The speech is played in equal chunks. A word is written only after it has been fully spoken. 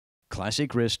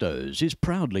Classic Restos is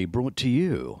proudly brought to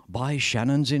you by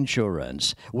Shannons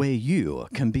Insurance, where you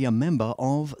can be a member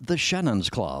of the Shannons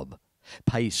Club.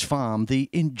 Pace Farm, the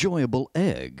enjoyable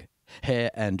egg. Hare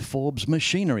and Forbes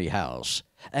Machinery House.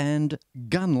 And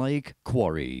Gun Lake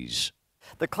Quarries.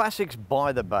 The Classics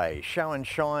by the Bay Show and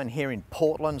Shine here in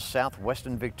Portland,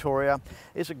 southwestern Victoria,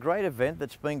 is a great event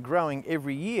that's been growing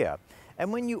every year.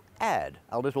 And when you add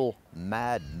a little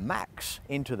Mad Max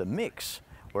into the mix,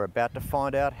 we're about to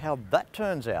find out how that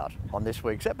turns out on this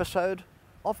week's episode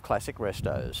of Classic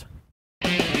Restos.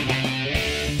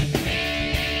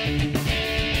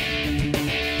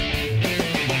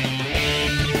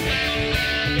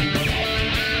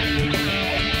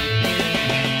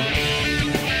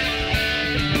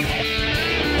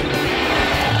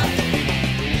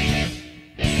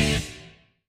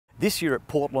 This year at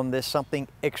Portland, there's something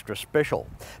extra special.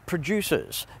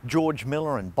 Producers George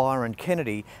Miller and Byron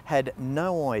Kennedy had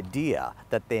no idea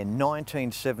that their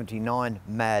 1979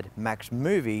 Mad Max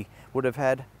movie would have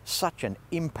had such an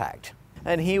impact.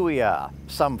 And here we are,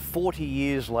 some 40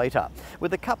 years later,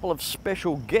 with a couple of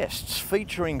special guests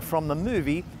featuring from the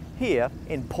movie here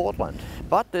in Portland.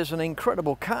 But there's an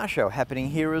incredible car show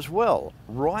happening here as well,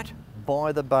 right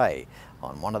by the bay,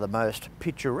 on one of the most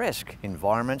picturesque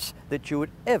environments that you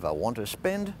would ever want to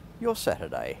spend your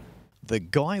Saturday. The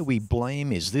guy we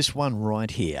blame is this one right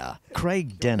here,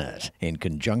 Craig Dennett, in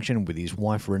conjunction with his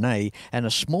wife Renee and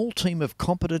a small team of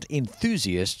competent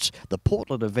enthusiasts. The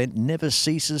Portland event never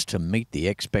ceases to meet the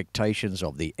expectations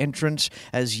of the entrants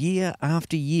as year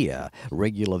after year,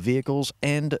 regular vehicles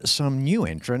and some new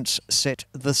entrants set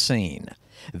the scene.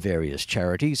 Various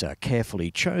charities are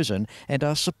carefully chosen and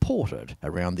are supported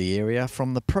around the area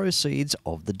from the proceeds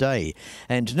of the day.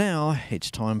 And now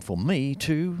it's time for me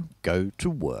to go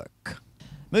to work.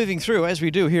 Moving through, as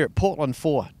we do here at Portland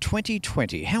for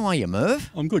 2020. How are you, Merv?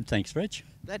 I'm good, thanks, Fletch.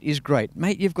 That is great.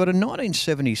 Mate, you've got a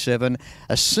 1977,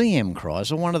 a CM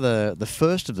Chrysler, one of the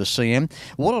first of the CM.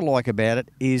 What I like about it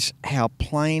is how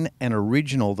plain and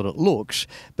original that it looks,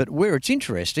 but where it's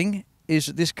interesting is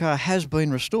that this car has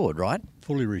been restored, right?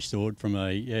 Fully restored from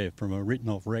a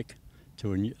written-off wreck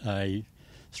to a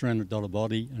 $300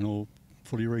 body and all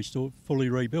fully restored, fully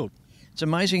rebuilt. It's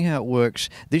amazing how it works.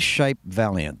 This shape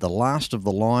Valiant, the last of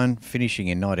the line, finishing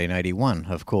in 1981,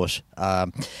 of course.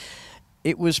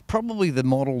 It was probably the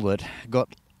model that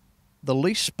got the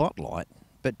least spotlight,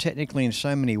 but technically in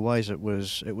so many ways it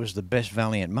was the best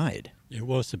Valiant made. It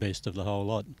was the best of the whole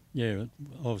lot. Yeah,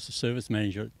 I was the service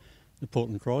manager at the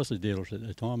Portland Chrysler dealers at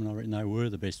the time, and I reckon they were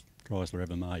the best Chrysler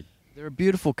ever made. They're a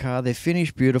beautiful car. They're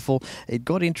finished beautiful. It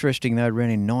got interesting though around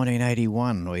in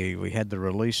 1981. We had the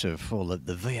release of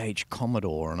the VH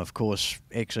Commodore and of course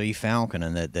XE Falcon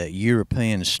and the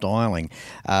European styling.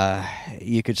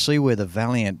 You could see where the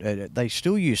Valiant, they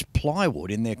still use plywood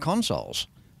in their consoles.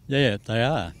 Yeah, they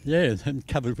are. Yeah,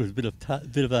 covered with a bit of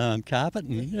carpet.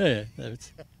 And yeah,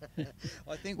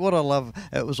 I think what I love,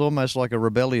 it was almost like a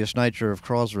rebellious nature of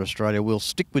Chrysler Australia. We'll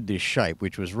stick with this shape,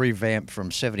 which was revamped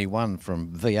from 71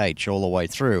 from VH all the way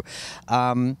through.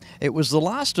 It was the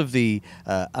last of the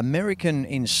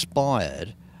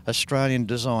American-inspired Australian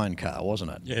design car,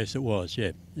 wasn't it? Yes, it was.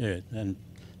 Yeah, and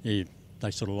they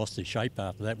sort of lost their shape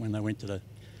after that when they went to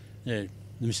the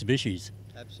Mitsubishis.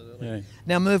 Absolutely. Yeah.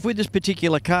 Now, Merv, with this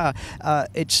particular car,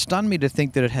 it stunned me to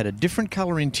think that it had a different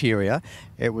colour interior.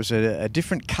 It was a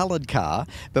different coloured car.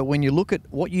 But when you look at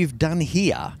what you've done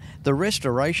here, the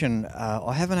restoration,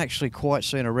 I haven't actually quite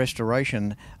seen a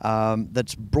restoration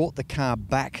that's brought the car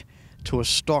back to a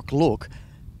stock look.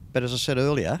 But as I said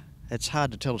earlier, it's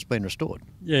hard to tell it's been restored.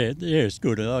 Yeah, it's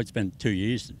good. I spent 2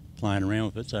 years playing around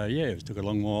with it, so yeah, it took a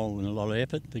long while and a lot of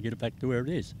effort to get it back to where it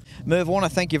is. Merv, I want to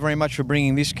thank you very much for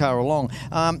bringing this car along.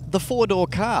 The four-door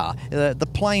car, the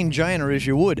plain Janer as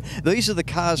you would, these are the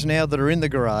cars now that are in the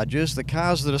garages, the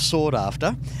cars that are sought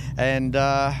after, and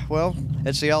well,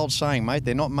 it's the old saying, mate,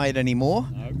 they're not made anymore.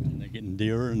 No, and they're getting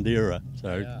dearer and dearer,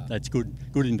 so that's good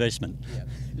investment. Yeah.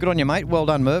 Good on you, mate. Well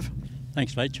done, Merv.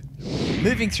 Thanks, Fletch.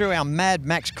 Moving through our Mad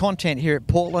Max content here at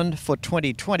Portland for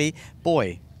 2020,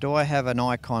 boy, do I have an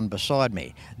icon beside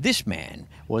me. This man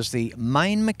was the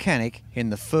main mechanic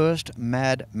in the first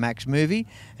Mad Max movie,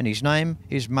 and his name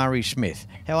is Murray Smith.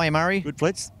 How are you, Murray? Good,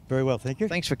 Fletch. Very well, thank you.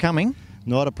 Thanks for coming.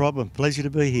 Not a problem. Pleasure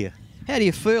to be here. How do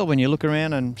you feel when you look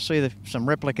around and see some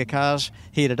replica cars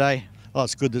here today? Oh,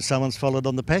 it's good that someone's followed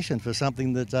on the passion for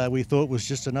something that we thought was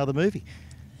just another movie.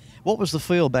 What was the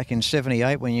feel back in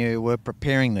 '78 when you were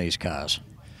preparing these cars?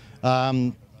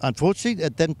 Unfortunately,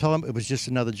 at that time, it was just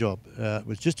another job. It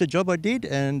was just a job I did,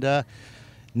 and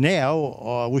now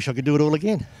I wish I could do it all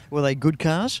again. Were they good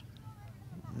cars?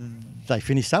 They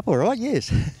finished up all right,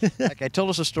 yes. Okay, tell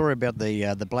us a story about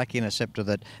the black Interceptor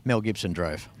that Mel Gibson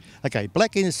drove. Okay,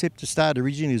 black Interceptor started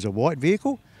originally as a white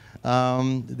vehicle.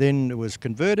 Then it was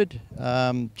converted,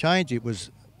 changed. It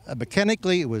was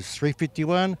mechanically, it was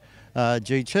 351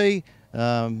 GT,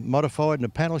 modified in a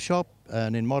panel shop,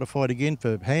 and then modified again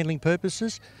for handling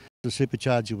purposes. The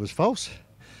supercharger was false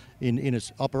in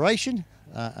its operation,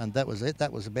 and that was it.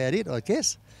 That was about it, I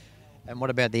guess. And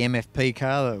what about the MFP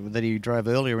car that he drove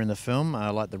earlier in the film,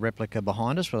 like the replica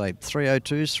behind us? Were they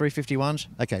 302s, 351s?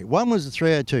 Okay, one was the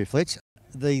 302, Fletch.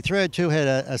 The 302 had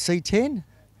a C10.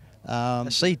 A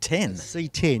C10?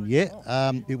 C10,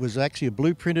 yeah. It was actually a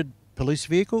blue-printed police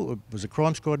vehicle. It was a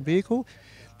crime squad vehicle.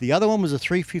 The other one was a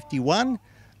 351.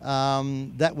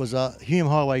 That was a Hume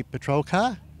Highway patrol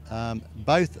car,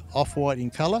 both off-white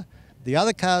in colour. The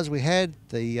other cars we had,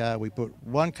 we put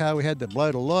one car we had that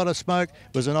blowed a lot of smoke.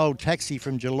 It was an old taxi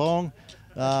from Geelong.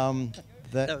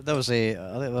 That was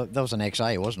an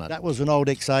XA, wasn't it? That was an old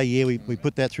XA, yeah. We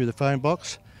put that through the phone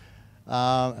box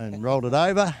and rolled it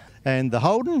over. And the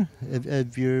Holden,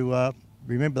 if you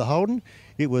remember the Holden,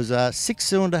 it was a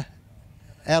 6-cylinder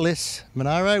LS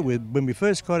Monaro. When we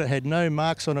first got it, had no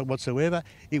marks on it whatsoever.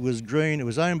 It was green. It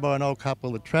was owned by an old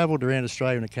couple that travelled around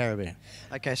Australia in a caravan.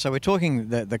 Okay, so we're talking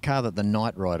the car that the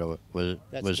Knight Rider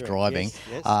was driving.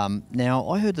 Yes, yes. Now,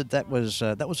 I heard that was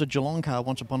a Geelong car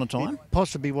once upon a time. It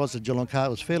possibly was a Geelong car. It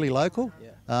was fairly local.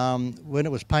 Yeah. When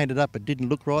it was painted up, it didn't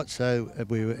look right. So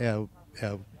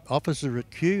our officers were at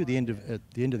queue at the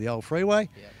end of the old freeway.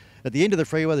 Yeah. At the end of the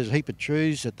freeway, there's a heap of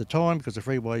trees at the time because the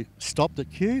freeway stopped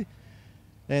at queue.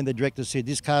 And the director said,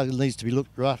 this car needs to be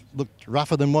looked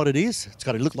rougher than what it is. It's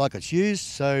got to look like it's used.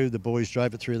 So the boys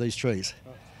drove it through these trees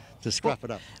to scruff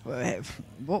it up.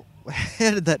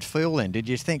 How did that feel then? Did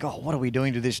you think, oh, what are we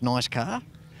doing to this nice car?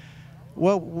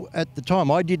 Well, at the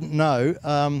time, I didn't know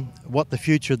what the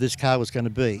future of this car was going to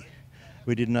be.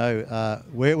 We didn't know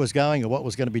where it was going or what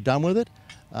was going to be done with it.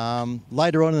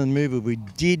 Later on in the movie, we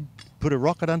did put a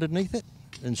rocket underneath it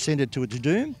and send it to its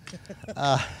doom.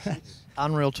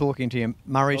 Unreal talking to you,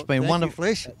 Murray. It's been wonderful.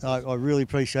 Thank you, Fletch. I really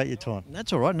appreciate your time.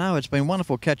 That's all right. No, it's been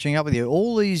wonderful catching up with you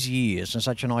all these years in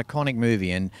such an iconic movie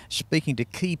and speaking to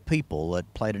key people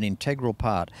that played an integral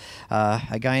part.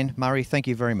 Again, Murray, thank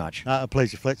you very much. A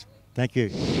pleasure, Fletch. Thank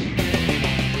you.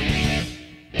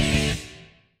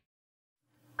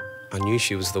 I knew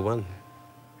she was the one.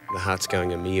 The heart's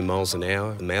going a million miles an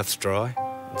hour, the mouth's dry.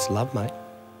 It's love, mate.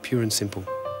 Pure and simple.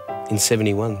 In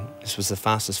 '71, this was the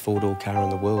fastest four-door car in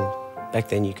the world. Back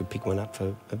then, you could pick one up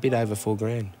for a bit over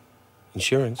 $4,000.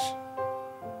 Insurance,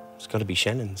 it's got to be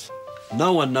Shannons.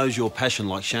 No one knows your passion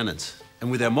like Shannons. And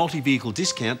with our multi-vehicle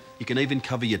discount, you can even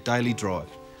cover your daily drive.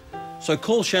 So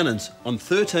call Shannons on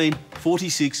 13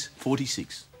 46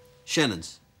 46.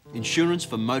 Shannons, insurance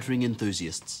for motoring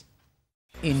enthusiasts.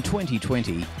 In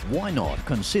 2020, why not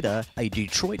consider a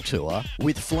Detroit tour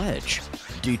with Fletch?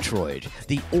 Detroit,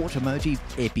 the automotive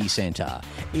epicenter.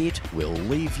 It will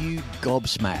leave you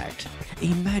gobsmacked.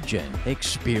 Imagine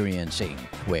experiencing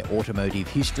where automotive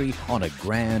history on a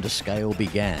grand scale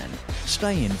began.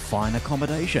 Stay in fine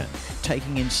accommodation,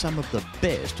 taking in some of the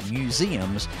best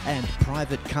museums and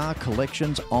private car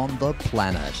collections on the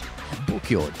planet. Book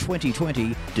your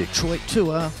 2020 Detroit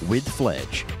tour with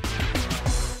Fletch.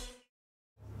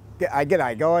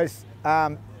 G'day guys,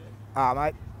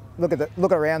 mate,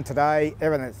 look around today,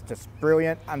 everything's just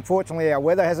brilliant. Unfortunately our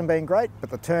weather hasn't been great,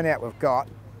 but the turnout we've got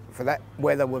for that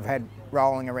weather we've had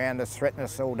rolling around us, threatening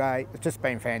us all day, it's just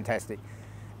been fantastic.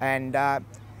 And our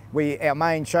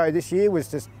main show this year was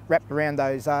just wrapped around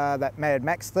that Mad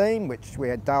Max theme, which we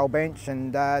had Dale Bench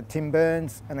and Tim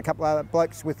Burns and a couple of other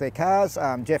blokes with their cars,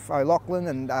 Jeff O'Loughlin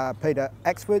and Peter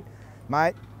Axford.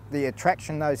 Mate, the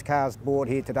attraction those cars brought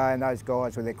here today and those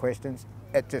guys with their questions,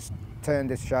 it just turned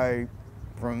this show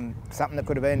from something that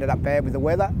could have ended up bad with the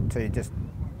weather to just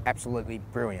absolutely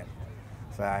brilliant.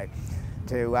 So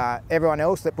to everyone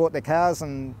else that brought their cars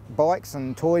and bikes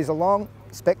and toys along,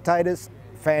 spectators,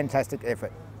 fantastic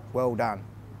effort. Well done.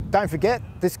 Don't forget,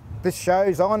 this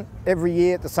show's on every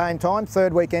year at the same time,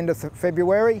 third weekend of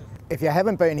February. If you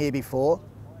haven't been here before,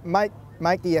 make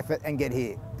the effort and get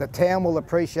here. The town will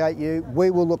appreciate you, we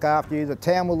will look after you, the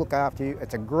town will look after you.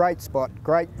 It's a great spot,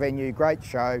 great venue, great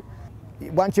show.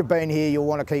 Once you've been here, you'll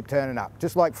want to keep turning up,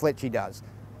 just like Fletchy does.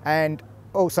 And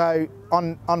also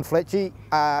on Fletchy,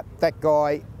 that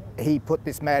guy, he put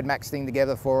this Mad Max thing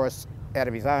together for us out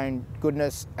of his own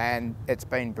goodness, and it's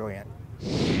been brilliant.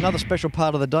 Another special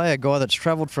part of the day, a guy that's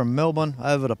travelled from Melbourne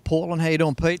over to Portland. How you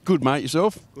doing, Pete? Good, mate.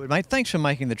 Yourself? Good, mate. Thanks for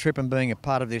making the trip and being a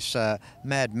part of this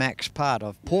Mad Max part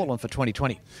of Portland for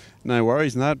 2020. No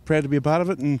worries, no. Proud to be a part of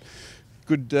it, and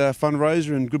good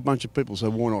fundraiser and good bunch of people, so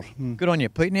why not? Good on you,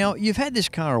 Pete. Now, you've had this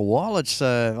car a while. It's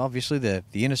obviously the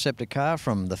Interceptor car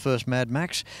from the first Mad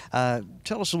Max.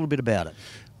 Tell us a little bit about it.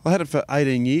 I had it for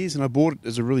 18 years and I bought it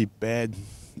as a really bad,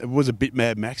 it was a bit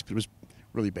Mad Max, but it was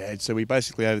really bad. So we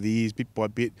basically, over the years, bit by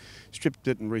bit, stripped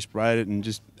it and resprayed it and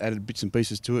just added bits and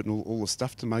pieces to it and all the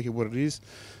stuff to make it what it is.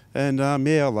 And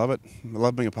yeah, I love it. I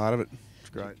love being a part of it.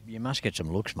 It's great. You must get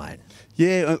some looks, mate.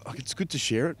 Yeah, it's good to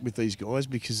share it with these guys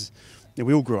because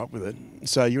we all grew up with it.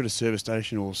 So you're at a service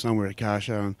station or somewhere at a car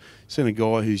show and seeing a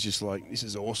guy who's just like, this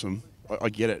is awesome. I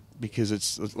get it because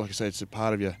it's, like I say, it's a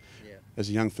part of you as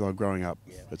a young fellow growing up.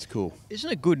 It's cool. Isn't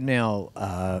it good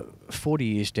now, 40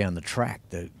 years down the track,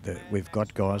 that we've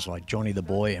got guys like Johnny the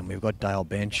Boy and we've got Dale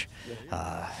Bench,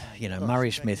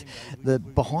 Murray Smith, the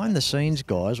behind-the-scenes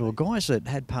guys, or guys that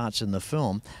had parts in the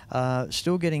film,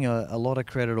 still getting a lot of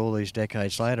credit all these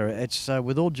decades later. It's,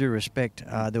 with all due respect,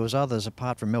 there was others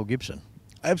apart from Mel Gibson.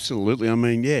 Absolutely. I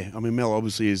mean, Mel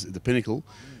obviously is the pinnacle,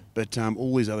 but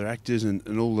all these other actors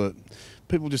and all the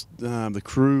people, just the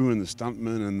crew and the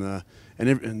stuntmen and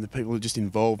the people who are just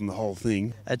involved in the whole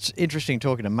thing. It's interesting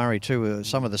talking to Murray too.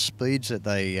 Some of the speeds that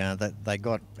they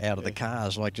got out of the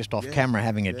cars, like just off camera,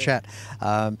 having a chat.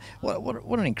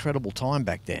 What an incredible time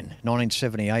back then.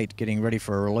 1978, getting ready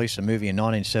for a release, a movie in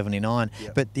 1979.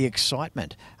 But the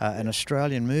excitement, an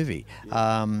Australian movie.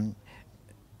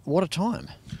 What a time!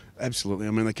 Absolutely.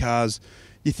 I mean, the cars.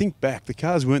 You think back, the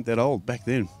cars weren't that old back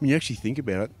then. When you actually think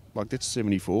about it, like that's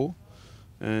 74.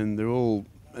 And they're all,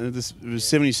 it was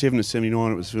 77 to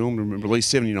 79 it was filmed and released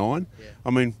 79. I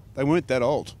mean, they weren't that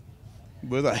old,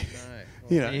 were they?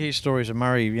 No. You hear stories of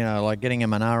Murray, like getting a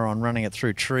Monaro and running it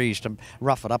through trees to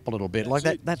rough it up a little bit.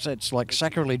 It's like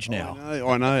sacrilege now.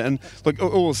 I know. And look,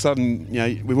 all of a sudden,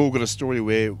 we've all got a story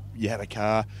where you had a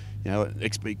car, an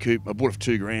XB coupe. I bought it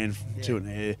for $2,000, two and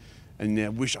a half. And I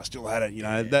wish I still had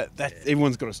it. That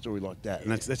everyone's got a story like that,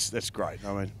 and that's great.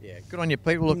 I mean, good on you,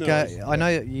 people. Look, I know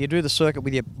you do the circuit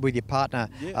with your partner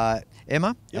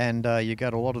Emma, and you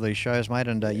go to a lot of these shows, mate.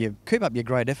 And you keep up your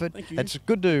great effort. Thank you. It's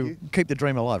good to keep the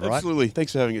dream alive, right? Absolutely.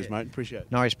 Thanks for having us, mate. Appreciate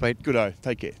it. No worries, Pete. Good-o.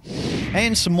 Take care.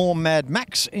 And some more Mad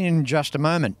Max in just a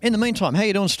moment. In the meantime, how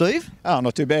you doing, Steve? Oh,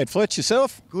 not too bad. Fletch,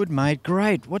 yourself? Good, mate.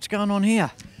 Great. What's going on here?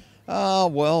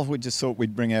 Well, we just thought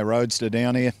we'd bring our roadster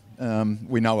down here.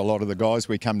 We know a lot of the guys.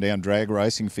 We come down drag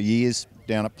racing for years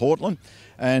down at Portland.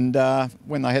 And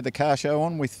when they had the car show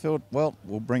on, we thought, well,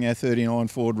 we'll bring our 39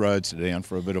 Ford Roadster down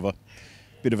for a bit of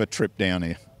a trip down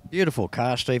here. Beautiful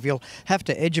car, Steve. You'll have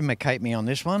to educate me on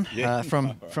this one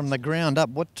from the ground up.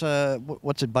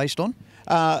 What's it based on?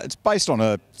 It's based on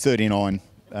a 39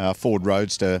 Ford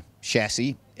Roadster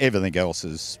chassis. Everything else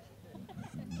is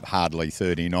hardly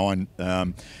 39.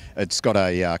 It's got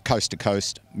a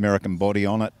coast-to-coast American body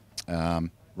on it.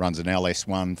 Runs an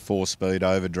LS1 4-speed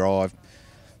overdrive,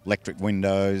 electric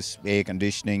windows, air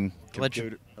conditioning,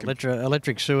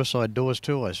 electric suicide doors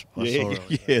too. I saw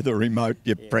it. Yeah, the remote.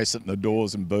 You press it and the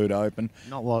doors and boot open.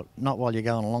 Not while you're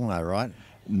going along though, right?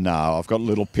 No, I've got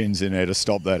little pins in there to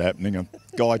stop that happening. A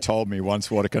guy told me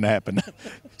once what can happen.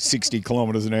 60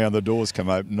 kilometres an hour, the doors come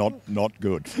open. Not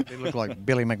good. They look like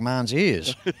Billy McMahon's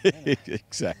ears.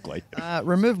 Exactly.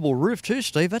 Removable roof too,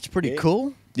 Steve. That's pretty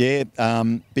cool. Yeah,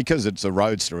 because it's a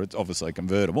roadster, it's obviously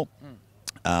convertible.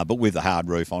 But with the hard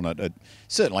roof on it, it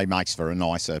certainly makes for a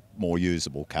nicer, more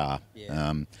usable car.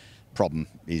 Problem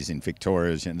is in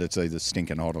Victoria, it's either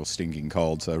stinking hot or stinking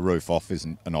cold, so roof off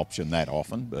isn't an option that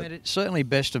often. But it's certainly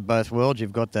best of both worlds.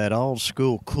 You've got that old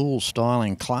school, cool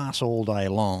styling class all day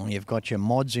long. You've got your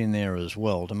mods in there as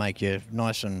well to make you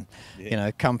nice and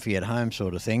comfy at home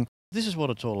sort of thing. This is what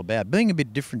it's all about, being a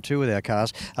bit different too with our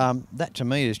cars. That to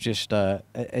me is just,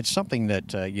 it's something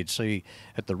that you'd see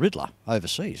at the Riddler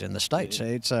overseas in the States.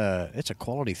 It's a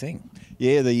quality thing.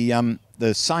 Yeah,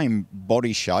 the same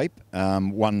body shape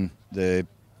won the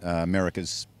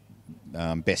America's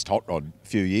best hot rod a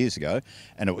few years ago,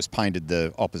 and it was painted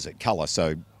the opposite colour,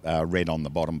 so red on the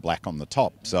bottom, black on the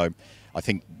top. So I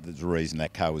think the reason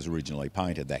that car was originally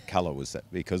painted that colour was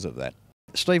because of that.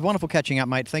 Steve, wonderful catching up,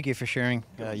 mate. Thank you for sharing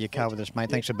your car with us, mate.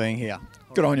 Thanks for being here.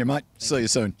 Good on you, mate. See you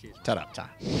soon. Ta-da.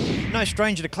 No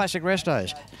stranger to classic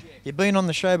Restos. You've been on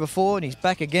the show before, and he's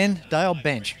back again. Dale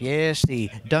Bench, yes, the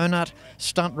donut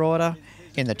stunt rider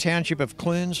in the township of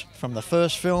Clunes from the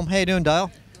first film. How you doing, Dale?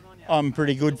 I'm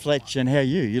pretty good, Fletch, and how are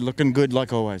you? You're looking good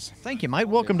like always. Thank you, mate.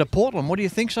 Welcome to Portland. What do you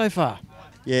think so far?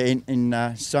 Yeah,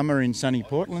 in summer in sunny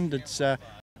Portland, it's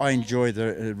I enjoy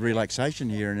the relaxation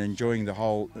here and enjoying the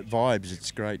whole vibes. It's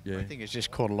great, yeah. I think it's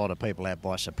just caught a lot of people out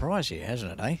by surprise here,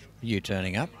 hasn't it, eh? You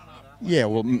turning up. Yeah,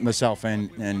 well, myself and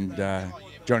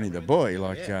Johnny the Boy,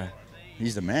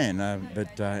 he's the man.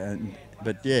 But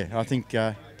But yeah, I think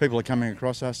people are coming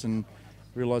across us and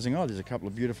realising, oh, there's a couple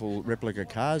of beautiful replica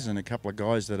cars and a couple of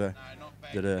guys that are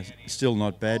still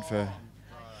not bad for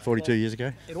 42 years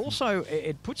ago. It also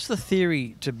it puts the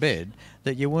theory to bed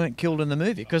that you weren't killed in the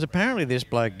movie, because apparently this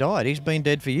bloke died. He's been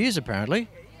dead for years, apparently.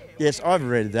 Yes, I've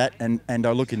read that, and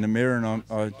I look in the mirror and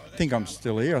I think I'm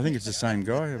still here. I think it's the same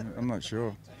guy. I'm not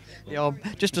sure. Yeah, I'll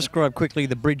just describe quickly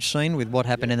the bridge scene with what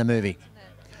happened in the movie.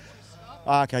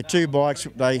 Okay, two bikes.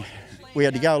 We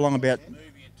had to go along about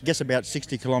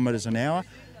 60 kilometres an hour.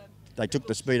 They took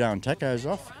the speedo and tachos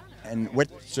off and wet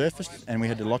surfaced, and we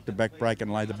had to lock the back brake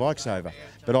and lay the bikes over.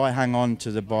 But I hung on to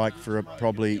the bike for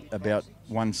probably about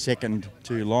 1 second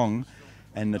too long,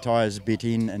 and the tyres bit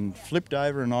in and flipped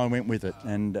over, and I went with it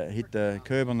and hit the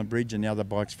curb on the bridge, and the other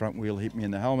bike's front wheel hit me in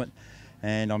the helmet,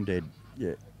 and I'm dead.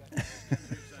 Yeah.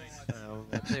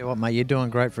 I tell you what, mate, you're doing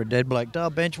great for a dead bloke. Dale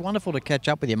Bench, wonderful to catch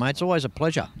up with you, mate. It's always a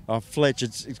pleasure. Oh, Fletch,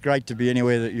 it's great to be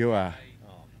anywhere that you are.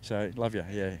 So, love you,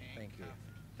 yeah. Thank you.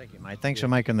 Thank you, mate. Thanks for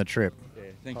making the trip. Yeah,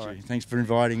 thank you. Right. Thanks for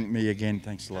inviting me again.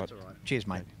 Thanks a lot. That's all right. Cheers,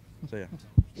 mate. See ya.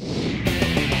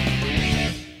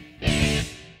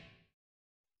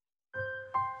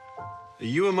 Are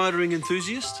you a motoring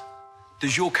enthusiast?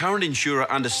 Does your current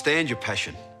insurer understand your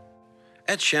passion?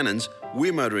 At Shannons,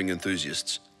 we're motoring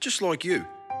enthusiasts, just like you.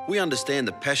 We understand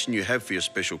the passion you have for your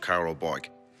special car or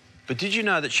bike. But did you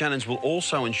know that Shannons will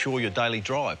also insure your daily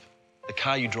drive, the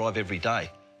car you drive every day?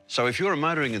 So if you're a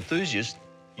motoring enthusiast,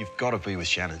 you've got to be with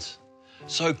Shannons.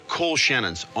 So call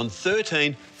Shannons on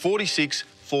 13 46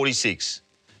 46.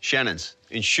 Shannons,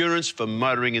 insurance for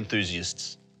motoring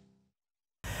enthusiasts.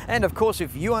 And of course,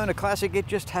 if you own a classic, it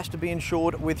just has to be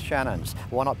insured with Shannons.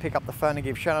 Why not pick up the phone and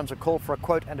give Shannons a call for a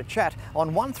quote and a chat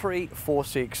on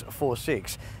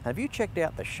 134646. And have you checked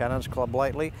out the Shannons Club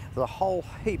lately? There's a whole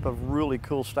heap of really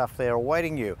cool stuff there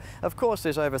awaiting you. Of course,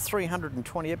 there's over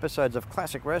 320 episodes of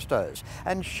classic Restos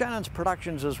and Shannons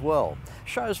productions as well.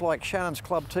 Shows like Shannons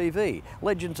Club TV,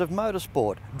 Legends of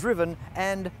Motorsport, Driven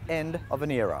and End of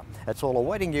an Era. It's all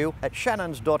awaiting you at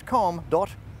shannons.com.au.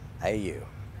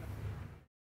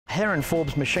 Heron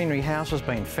Forbes Machinery House has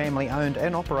been family owned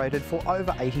and operated for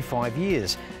over 85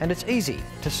 years, and it's easy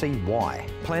to see why.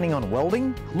 Planning on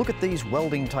welding? Look at these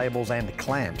welding tables and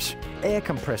clamps, air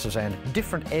compressors and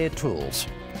different air tools,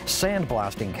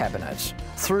 sandblasting cabinets,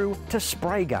 through to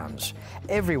spray guns.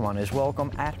 Everyone is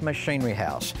welcome at Machinery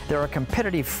House. There are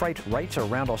competitive freight rates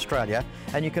around Australia,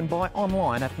 and you can buy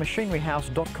online at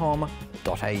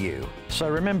machineryhouse.com.au. So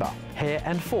remember, Hare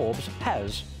and Forbes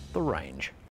has the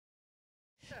range.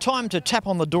 Time to tap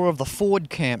on the door of the Ford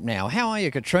camp now. How are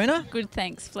you, Katrina? Good,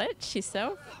 thanks, Fletch.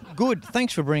 Yourself? Good.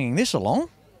 Thanks for bringing this along.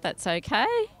 That's okay.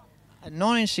 A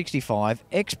 1965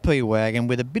 XP wagon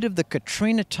with a bit of the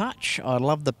Katrina touch. I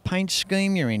love the paint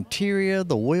scheme, your interior,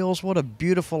 the wheels. What a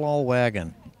beautiful old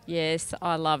wagon. Yes,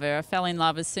 I love her. I fell in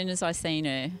love as soon as I seen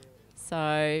her.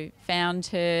 So, found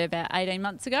her about 18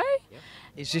 months ago. Yep.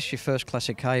 Is this your first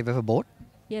classic car you've ever bought?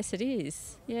 Yes, it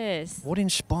is. Yes. What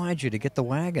inspired you to get the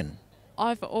wagon?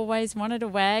 I've always wanted a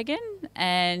wagon,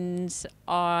 and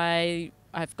I've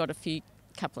got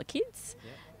couple of kids,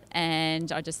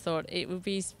 and I just thought it would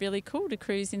be really cool to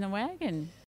cruise in the wagon.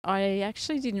 I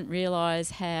actually didn't realise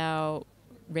how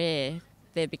rare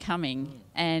they're becoming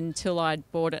until I'd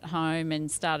bought it home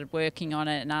and started working on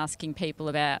it and asking people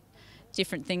about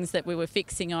different things that we were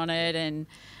fixing on it and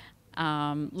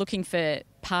looking for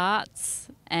parts.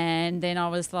 And then I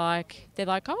was like, they're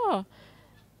like, oh,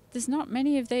 there's not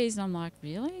many of these. And I'm like,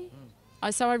 really?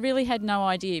 So I really had no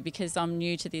idea because I'm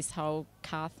new to this whole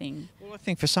car thing. Well, I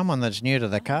think for someone that's new to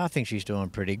the car, I think she's doing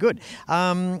pretty good.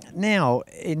 Now,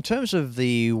 in terms of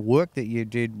the work that you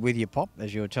did with your pop,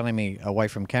 as you were telling me away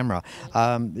from camera,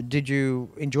 did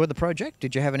you enjoy the project?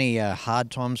 Did you have any hard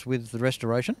times with the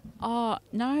restoration? Oh,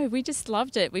 no, we just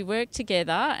loved it. We worked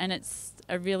together, and it's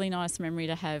a really nice memory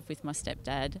to have with my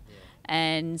stepdad.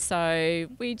 And so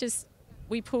we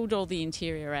pulled all the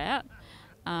interior out.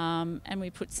 And we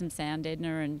put some sound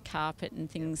deadener and carpet and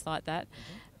things like that.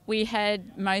 We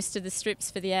had most of the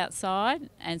strips for the outside,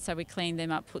 and so we cleaned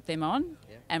them up, put them on,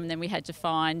 and then we had to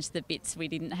find the bits we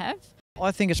didn't have.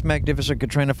 I think it's magnificent,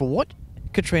 Katrina, for what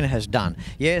Katrina has done.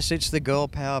 Yes, it's the girl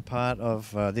power part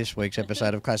of this week's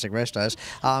episode of Classic Restos,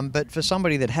 but for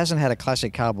somebody that hasn't had a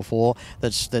classic car before,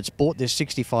 that's bought this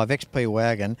 65 XP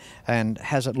wagon and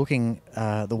has it looking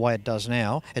the way it does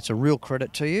now, it's a real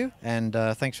credit to you, and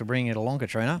thanks for bringing it along,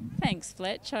 Katrina. Thanks,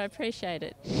 Fletch. I appreciate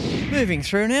it. Moving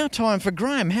through now, time for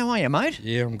Graham. How are you, mate?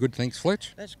 Yeah, I'm good, thanks,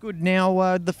 Fletch. That's good.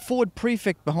 Now, the Ford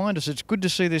Prefect behind us, it's good to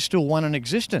see there's still one in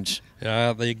existence.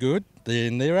 They're good.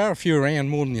 There are a few around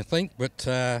more than you think, but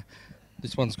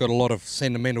this one's got a lot of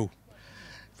sentimental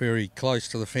very close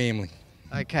to the family.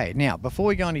 Okay, now, before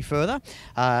we go any further,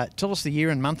 tell us the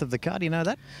year and month of the car. Do you know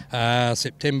that?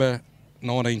 September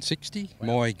 1960.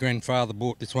 My grandfather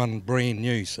bought this one brand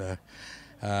new, so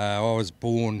I was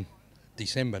born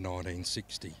December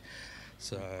 1960.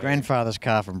 So Grandfather's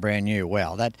car from brand new.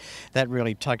 Wow, that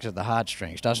really tugs at the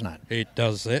heartstrings, doesn't it? it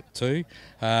does that too.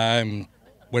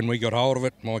 When we got hold of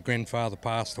it, my grandfather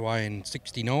passed away in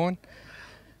 '69.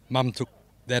 Mum took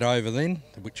that over then,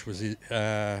 which was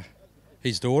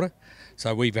his daughter.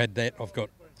 So we've had that. I've got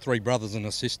 3 brothers and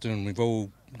a sister, and we've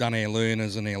all done our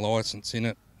learners and our licence in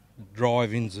it.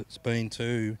 Drive-ins it's been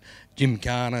to,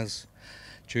 gymkhanas,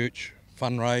 church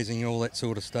fundraising, all that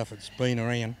sort of stuff. It's been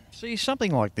around. See,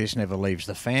 something like this never leaves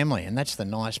the family, and that's the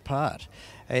nice part.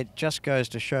 It just goes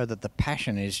to show that the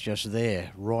passion is just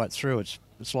there right through.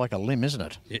 It's like a limb, isn't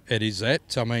it? It is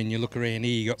that. I mean, you look around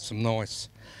here, you got some nice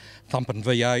thumping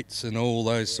V8s and all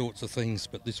those sorts of things,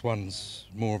 but this one's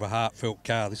more of a heartfelt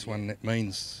car. This one, that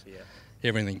means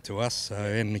everything to us, so,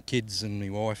 and my kids and my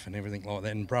wife and everything like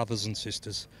that, and brothers and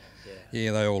sisters.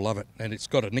 Yeah, they all love it, and it's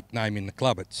got a nickname in the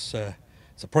club. It's a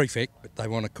prefect, but they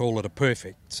want to call it a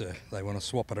perfect. So they want to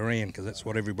swap it around because that's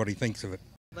what everybody thinks of it.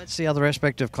 That's the other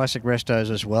aspect of classic restos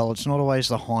as well. It's not always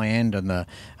the high end and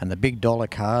the big dollar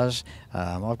cars.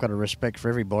 I've got a respect for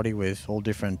everybody with all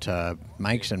different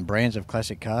makes and brands of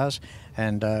classic cars.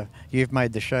 And you've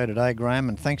made the show today, Graham,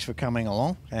 and thanks for coming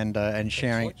along and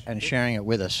sharing it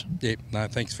with us. Yep, no,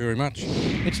 thanks very much.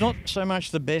 It's not so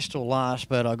much the best or last,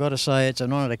 but I've got to say it's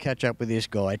an honour to catch up with this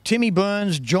guy. Timmy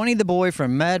Burns, Johnny the Boy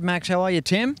from Mad Max. How are you,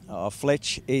 Tim? Oh,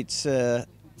 Fletch, it's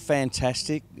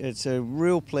fantastic. It's a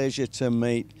real pleasure to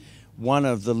meet one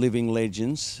of the living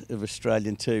legends of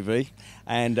Australian TV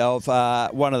and of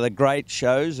one of the great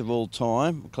shows of all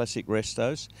time, Classic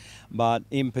Restos, but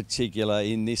in particular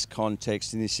in this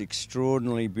context, in this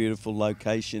extraordinarily beautiful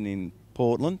location in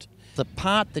Portland. The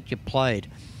part that you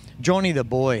played, Johnny the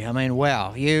Boy, I mean,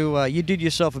 wow, you did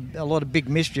yourself a lot of big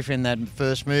mischief in that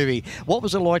first movie. What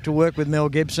was it like to work with Mel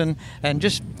Gibson? And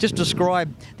just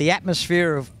describe the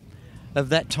atmosphere of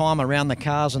that time around the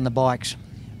cars and the bikes.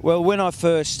 Well, when I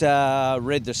first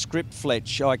read the script,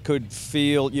 Fletch, you could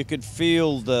feel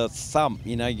the thump,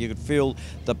 you could feel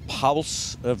the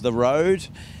pulse of the road,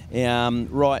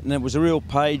 right, and it was a real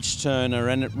page turner,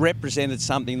 and it represented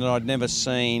something that I'd never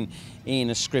seen in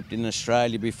a script in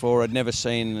Australia before. I'd never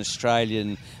seen in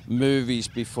Australian movies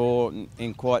before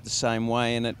in quite the same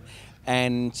way,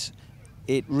 and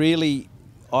it really.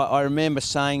 I remember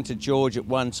saying to George at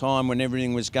one time when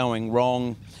everything was going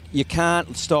wrong, you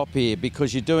can't stop here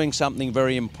because you're doing something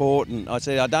very important. I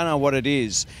said, I don't know what it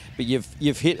is, but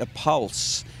you've hit a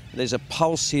pulse. There's a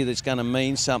pulse here that's going to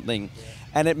mean something.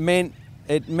 And it meant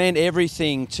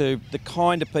everything to the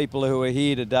kind of people who are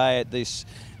here today at this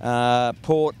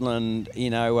Portland,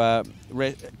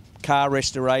 car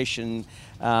restoration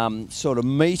sort of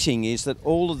meeting, is that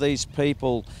all of these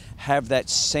people have that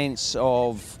sense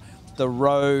of the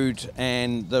road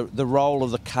and the role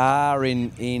of the car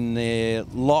in their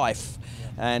life,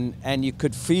 and you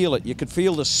could feel it. You could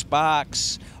feel the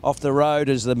sparks off the road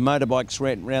as the motorbikes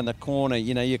went around the corner.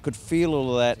 You could feel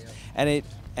all of that,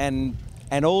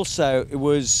 and also it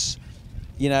was,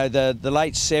 the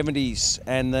late 70s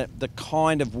and the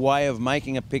kind of way of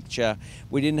making a picture.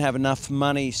 We didn't have enough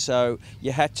money, so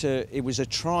it was a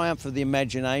triumph of the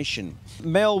imagination.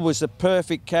 Mel was the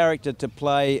perfect character to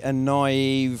play a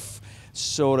naive,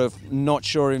 sort of not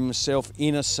sure of himself,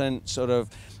 innocent, sort of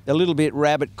a little bit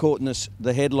rabbit caught in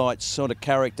the headlights sort of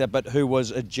character, but who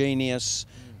was a genius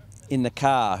in the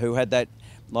car, who had that,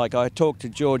 like I talked to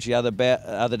George the other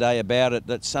day about it,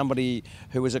 that somebody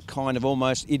who was a kind of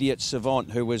almost idiot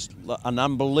savant, who was an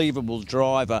unbelievable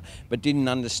driver, but didn't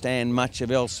understand much of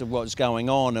else of what was going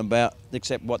on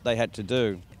except what they had to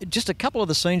do. Just a couple of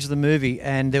the scenes of the movie,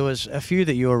 and there was a few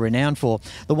that you were renowned for.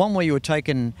 The one where you were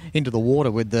taken into the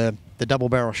water with the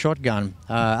double-barrel shotgun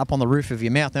up on the roof of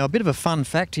your mouth. Now, a bit of a fun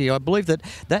fact here, I believe that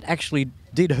actually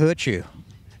did hurt you.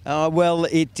 Well,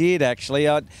 it did actually.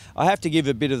 I have to give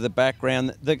a bit of the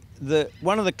background.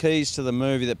 One of the keys to the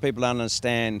movie that people don't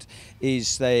understand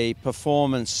is the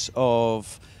performance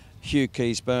of Hugh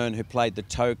Keys-Byrne, who played the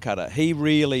toe cutter. He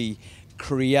really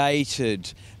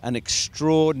created an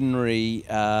extraordinary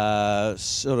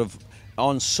sort of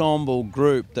ensemble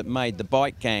group that made the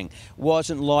bike gang.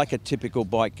 Wasn't like a typical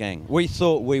bike gang. We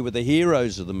thought we were the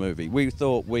heroes of the movie. We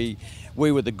thought we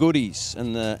were the goodies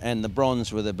and the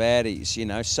bronze were the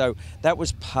baddies, So that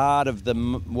was part of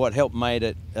what helped made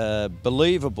it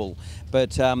believable.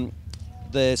 But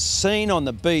the scene on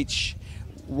the beach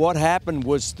what happened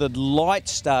was the light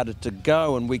started to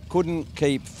go and we couldn't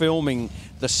keep filming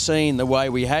the scene the way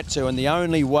we had to, and the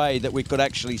only way that we could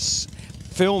actually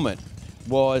film it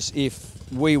was if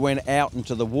we went out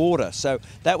into the water. So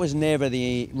that was never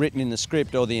written in the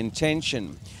script or the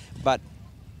intention, but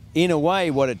in a way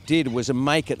what it did was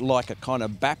make it like a kind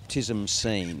of baptism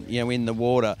scene, you know, in the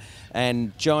water.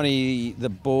 And Johnny the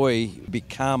boy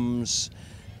becomes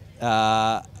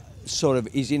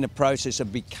is in the process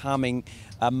of becoming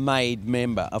a made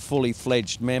member, a fully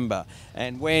fledged member.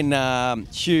 And when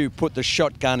Hugh put the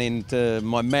shotgun into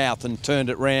my mouth and turned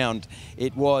it round,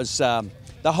 it was the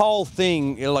whole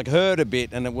thing like hurt a bit,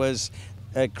 and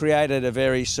it created a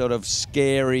very sort of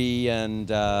scary and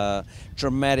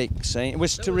dramatic scene. It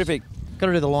was terrific. Got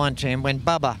to do the line, Tim, when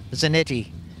Bubba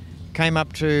Zanetti came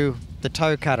up to the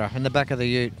toe cutter in the back of the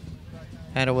ute,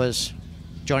 and it was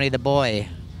Johnny the boy.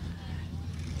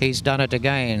 He's done it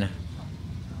again.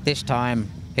 This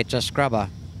time it's a scrubber.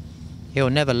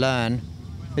 He'll never learn.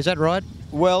 Is that right?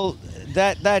 Well,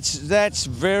 that's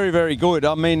very, very good.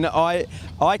 I mean, I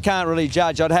can't really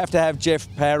judge. I'd have to have Jeff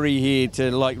Parry here to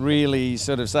like really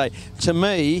sort of say, to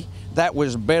me, that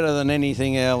was better than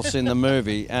anything else in the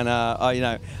movie. And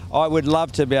I would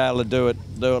love to be able to do it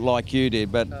like you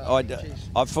did, but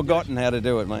I've forgotten how to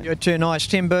do it, mate. You're too nice.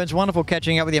 Tim Burns, wonderful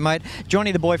catching up with you, mate.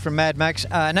 Johnny the boy from Mad Max,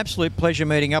 an absolute pleasure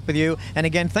meeting up with you. And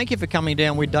again, thank you for coming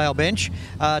down with Dale Bench.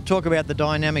 Talk about the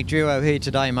dynamic duo here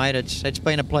today, mate. It's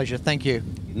been a pleasure. Thank you.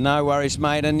 No worries,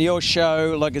 mate. And your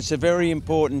show, like, it's a very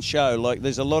important show. Like,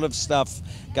 there's a lot of stuff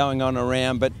going on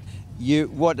around, but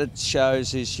what it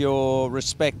shows is your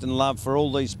respect and love for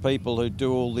all these people who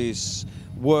do all this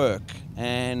work.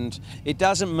 And it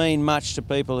doesn't mean much to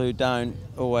people who don't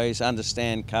always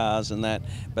understand cars and that,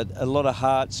 but a lot of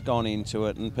heart's gone into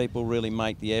it and people really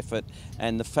make the effort.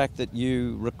 And the fact that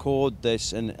you record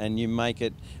this and you make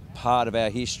it part of our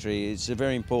history is a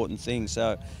very important thing.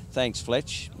 So thanks,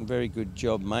 Fletch. Very good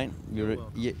job, mate.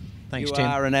 Thanks, you Tim.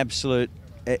 are an absolute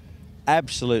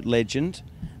legend.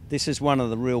 This is one of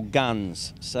the real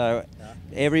guns. So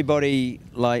everybody,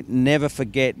 like, never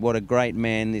forget what a great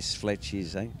man this Fletch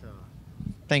is, eh?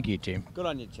 Thank you, Tim. Good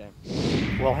on you, champ.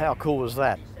 Well, how cool was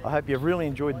that? I hope you've really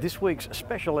enjoyed this week's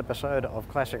special episode of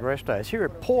Classic Restos here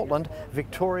at Portland,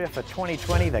 Victoria for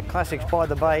 2020, the Classics by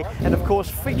the Bay, and of course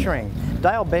featuring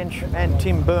Dale Bench and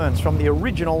Tim Burns from the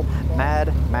original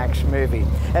Mad Max movie.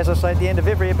 As I say at the end of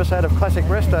every episode of Classic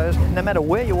Restos, no matter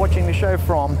where you're watching the show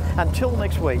from, until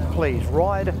next week, please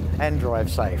ride and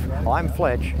drive safe. I'm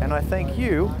Fletch, and I thank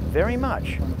you very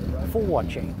much for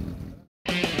watching.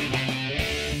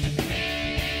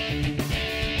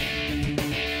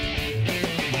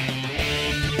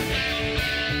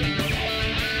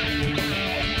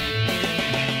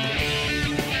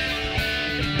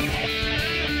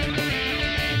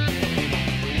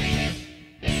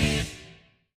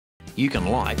 You can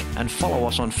like and follow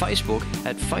us on Facebook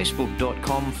at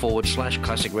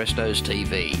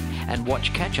facebook.com/ClassicRestosTV and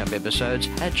watch catch-up episodes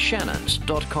at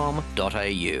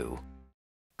shannons.com.au.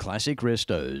 Classic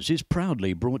Restos is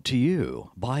proudly brought to you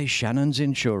by Shannons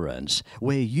Insurance,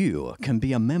 where you can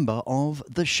be a member of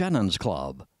the Shannons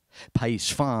Club. Pace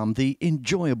Farm, the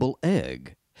enjoyable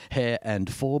egg. Hare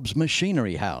and Forbes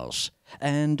Machinery House.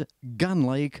 And Gun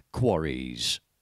Lake Quarries.